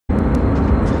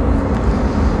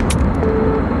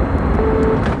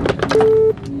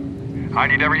I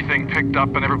need everything picked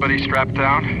up and everybody strapped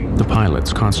down. The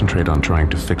pilots concentrate on trying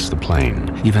to fix the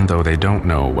plane, even though they don't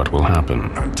know what will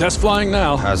happen. Test flying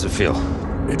now. How's it feel?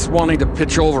 It's wanting to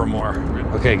pitch over more.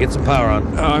 Okay, get some power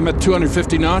on. I'm at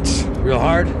 250 knots. Real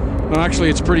hard? Well, actually,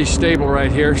 it's pretty stable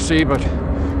right here, see, but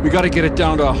we got to get it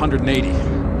down to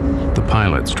 180. The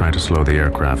pilots try to slow the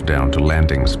aircraft down to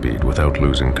landing speed without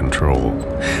losing control.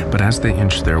 But as they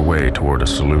inch their way toward a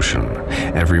solution,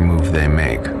 every move they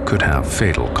make could have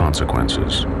fatal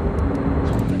consequences.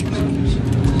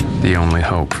 The only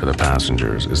hope for the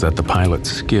passengers is that the pilot's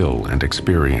skill and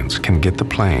experience can get the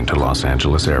plane to Los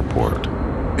Angeles Airport.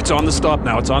 It's on the stop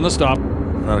now, it's on the stop.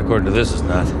 Not according to this, it's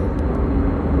not.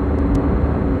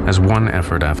 As one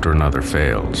effort after another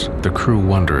fails, the crew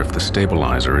wonder if the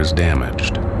stabilizer is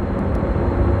damaged.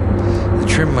 The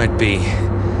trim might be,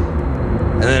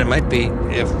 and then it might be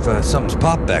if something's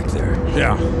popped back there.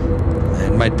 Yeah.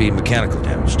 It might be mechanical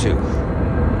damage too.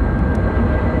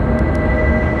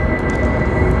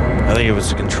 I think if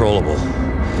it's controllable,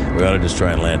 we ought to just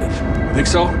try and land it. Think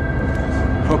so?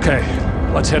 Okay,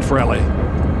 let's head for LA.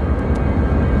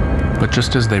 But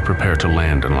just as they prepare to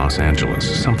land in Los Angeles,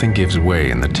 something gives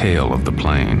way in the tail of the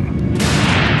plane.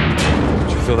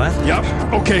 Did you feel that? Yep.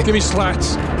 Okay, give me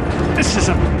slats. This is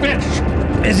a bitch.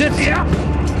 Is it? Yeah.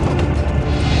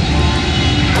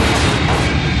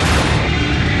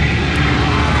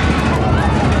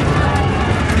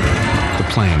 The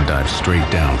plane dives straight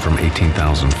down from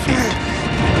 18,000 feet.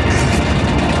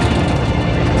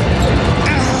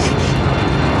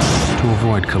 To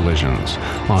avoid collisions,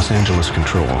 Los Angeles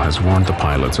Control has warned the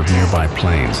pilots of nearby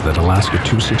planes that Alaska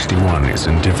 261 is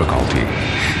in difficulty.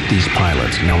 These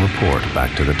pilots now report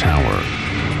back to the tower.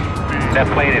 That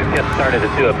plane has just started to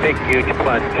do a big, huge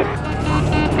plunge.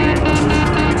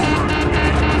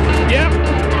 Yep.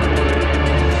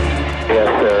 Yes,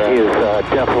 sir. He is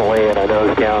definitely in a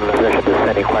nose down position,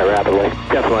 descending quite rapidly.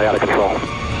 Definitely out of control.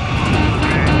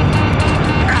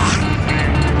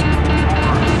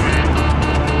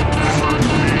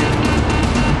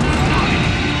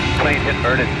 Plane's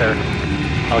inverted, sir.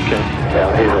 Okay. Yeah,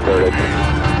 he's inverted.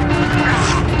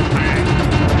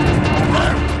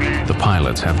 The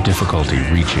pilots have difficulty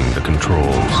reaching the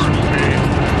controls.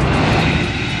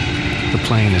 The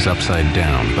plane is upside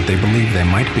down, but they believe they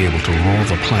might be able to roll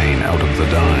the plane out of the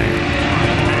dive.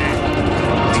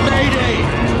 Mayday!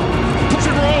 Push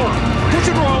and roll! Push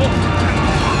and roll!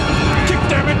 Kick,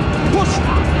 damn it! Push!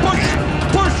 Push!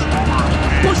 Push!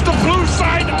 Push the blue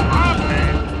side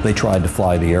up! They tried to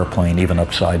fly the airplane even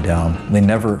upside down. They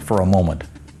never for a moment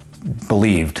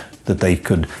believed that they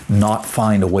could not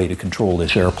find a way to control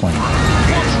this airplane.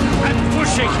 I'm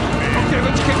pushing! Okay,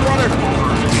 let's kick rudder!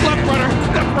 Left rudder!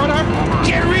 Left rudder!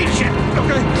 Can't reach it!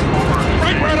 Okay!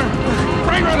 Right rudder!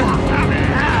 Right rudder!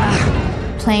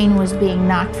 Plane was being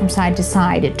knocked from side to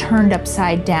side. It turned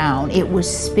upside down. It was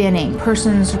spinning.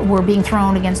 Persons were being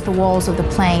thrown against the walls of the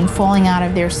plane, falling out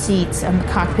of their seats, and the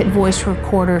cockpit voice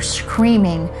recorder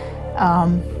screaming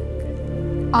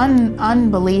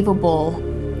unbelievable,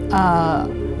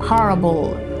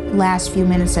 horrible last few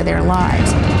minutes of their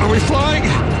lives. Are we flying?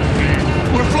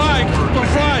 We're flying! We're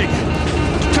flying!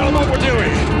 Tell them what we're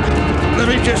doing. Let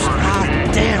me just...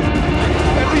 damn.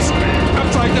 At least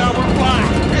upside down, we're flying.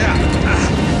 Yeah.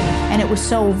 And it was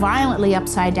so violently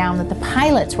upside down that the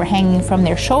pilots were hanging from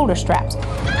their shoulder straps.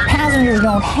 Passengers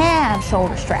don't have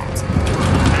shoulder straps.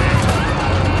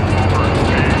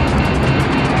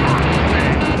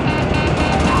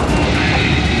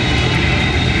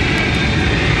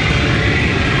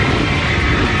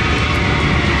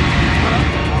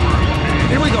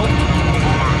 Here we go.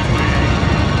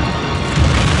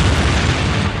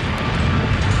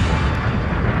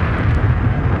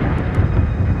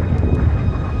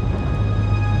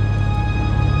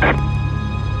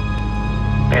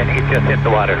 And he just hit the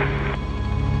water.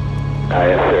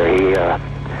 Yes, sir.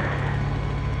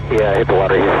 He hit the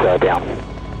water. He's down.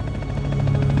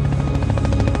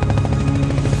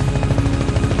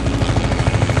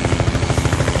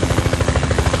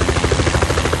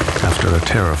 After a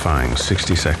terrifying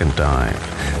 60-second dive,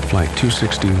 Flight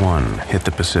 261 hit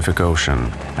the Pacific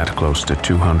Ocean at close to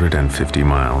 250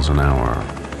 miles an hour.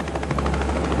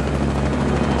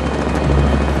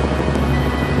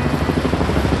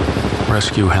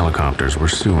 Rescue helicopters were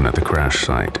soon at the crash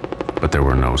site, but there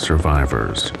were no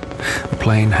survivors. The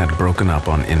plane had broken up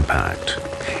on impact.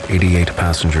 88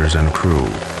 passengers and crew,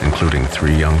 including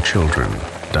 3 young children,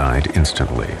 died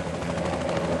instantly.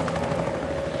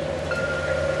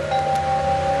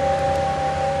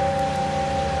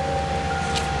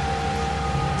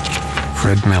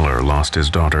 Fred Miller lost his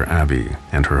daughter Abby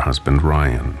and her husband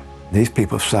Ryan. These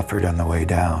people suffered on the way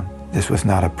down. This was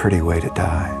not a pretty way to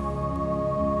die.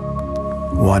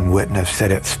 One witness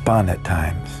said it spun at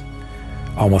times,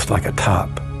 almost like a top.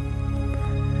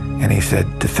 And he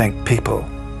said, to think people,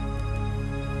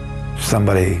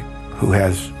 somebody who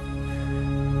has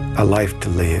a life to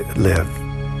live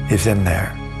is in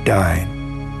there,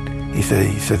 dying. He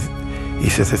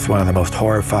says it's one of the most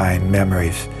horrifying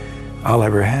memories I'll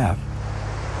ever have.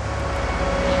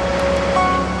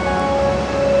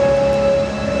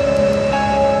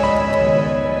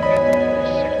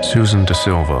 Susan De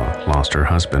Silva lost her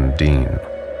husband, Dean.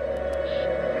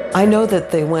 I know that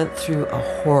they went through a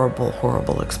horrible,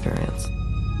 horrible experience.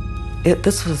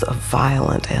 This was a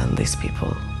violent end these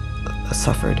people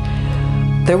suffered.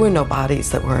 There were no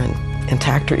bodies that were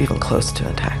intact or even close to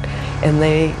intact. And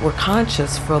they were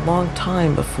conscious for a long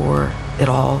time before it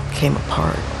all came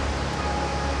apart.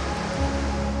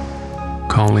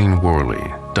 Colleen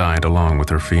Worley died along with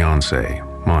her fiancé,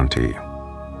 Monty.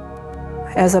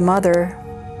 As a mother,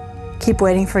 keep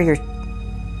waiting for your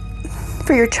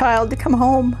child to come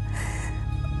home.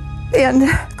 And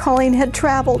Colleen had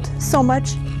traveled so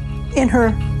much in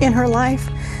her life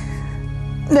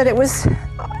that it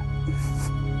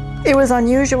was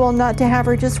unusual not to have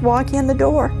her just walk in the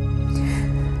door.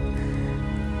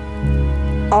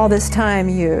 All this time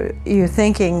you're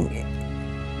thinking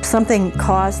something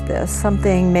caused this,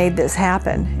 something made this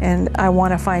happen, and I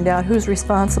want to find out who's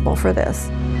responsible for this.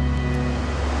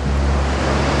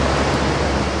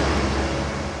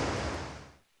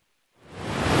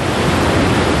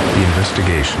 The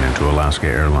investigation into Alaska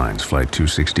Airlines Flight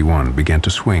 261 began to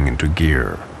swing into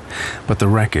gear, but the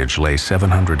wreckage lay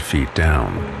 700 feet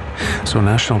down. So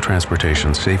National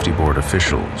Transportation Safety Board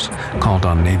officials called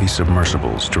on Navy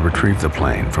submersibles to retrieve the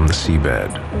plane from the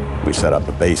seabed. We set up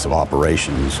a base of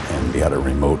operations, and we had a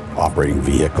remote operating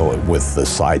vehicle with the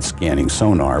side-scanning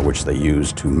sonar, which they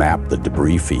used to map the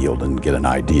debris field and get an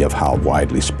idea of how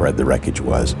widely spread the wreckage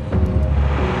was.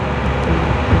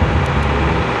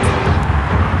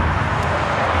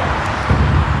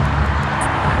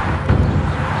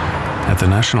 At the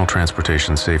National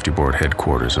Transportation Safety Board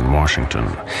headquarters in Washington,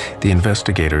 the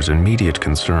investigators' immediate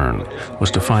concern was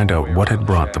to find out what had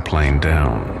brought the plane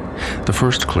down. The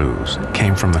first clues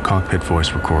came from the cockpit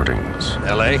voice recordings.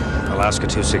 LA, Alaska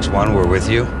 261, we're with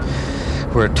you.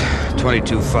 We're at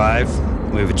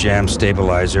 22.5. We have a jam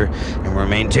stabilizer, and we're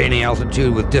maintaining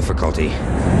altitude with difficulty.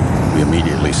 We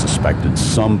immediately suspected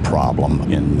some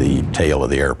problem in the tail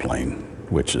of the airplane,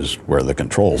 which is where the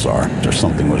controls are.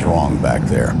 Something was wrong back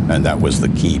there, and that was the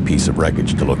key piece of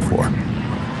wreckage to look for.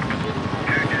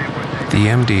 The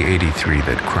MD-83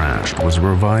 that crashed was a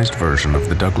revised version of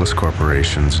the Douglas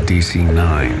Corporation's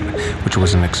DC-9, which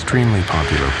was an extremely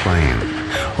popular plane.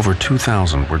 Over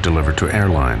 2,000 were delivered to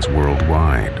airlines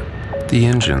worldwide. The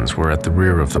engines were at the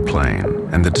rear of the plane,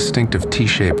 and the distinctive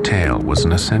T-shaped tail was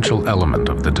an essential element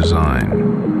of the design.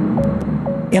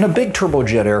 In a big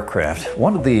turbojet aircraft,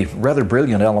 one of the rather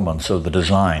brilliant elements of the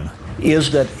design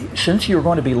is that since you're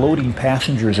going to be loading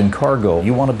passengers and cargo,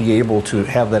 you want to be able to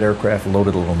have that aircraft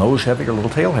loaded a little nose heavy or a little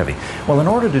tail heavy. Well, in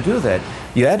order to do that,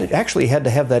 you actually had to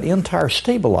have that entire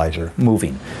stabilizer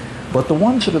moving. But the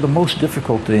ones that are the most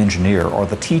difficult to engineer are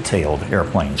the T-tailed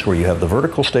airplanes, where you have the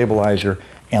vertical stabilizer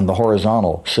and the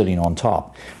horizontal sitting on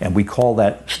top. And we call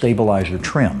that stabilizer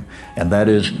trim. And that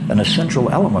is an essential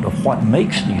element of what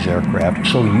makes these aircraft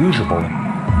so usable.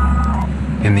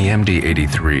 In the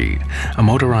MD-83, a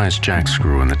motorized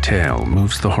jackscrew in the tail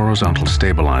moves the horizontal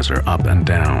stabilizer up and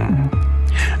down.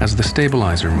 As the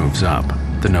stabilizer moves up,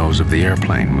 the nose of the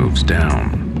airplane moves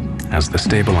down. As the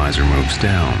stabilizer moves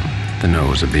down, the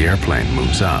nose of the airplane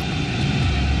moves up.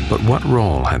 But what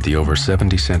role had the over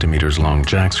 70 centimeters long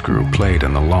jackscrew played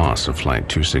in the loss of Flight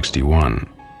 261?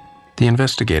 The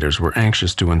investigators were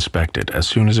anxious to inspect it as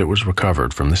soon as it was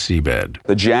recovered from the seabed.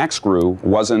 The jackscrew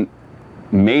wasn't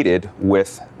mated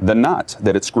with the nut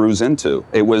that it screws into.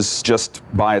 It was just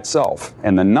by itself.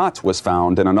 And the nut was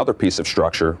found in another piece of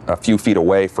structure a few feet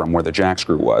away from where the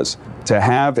jackscrew was. To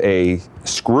have a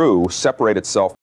screw separate itself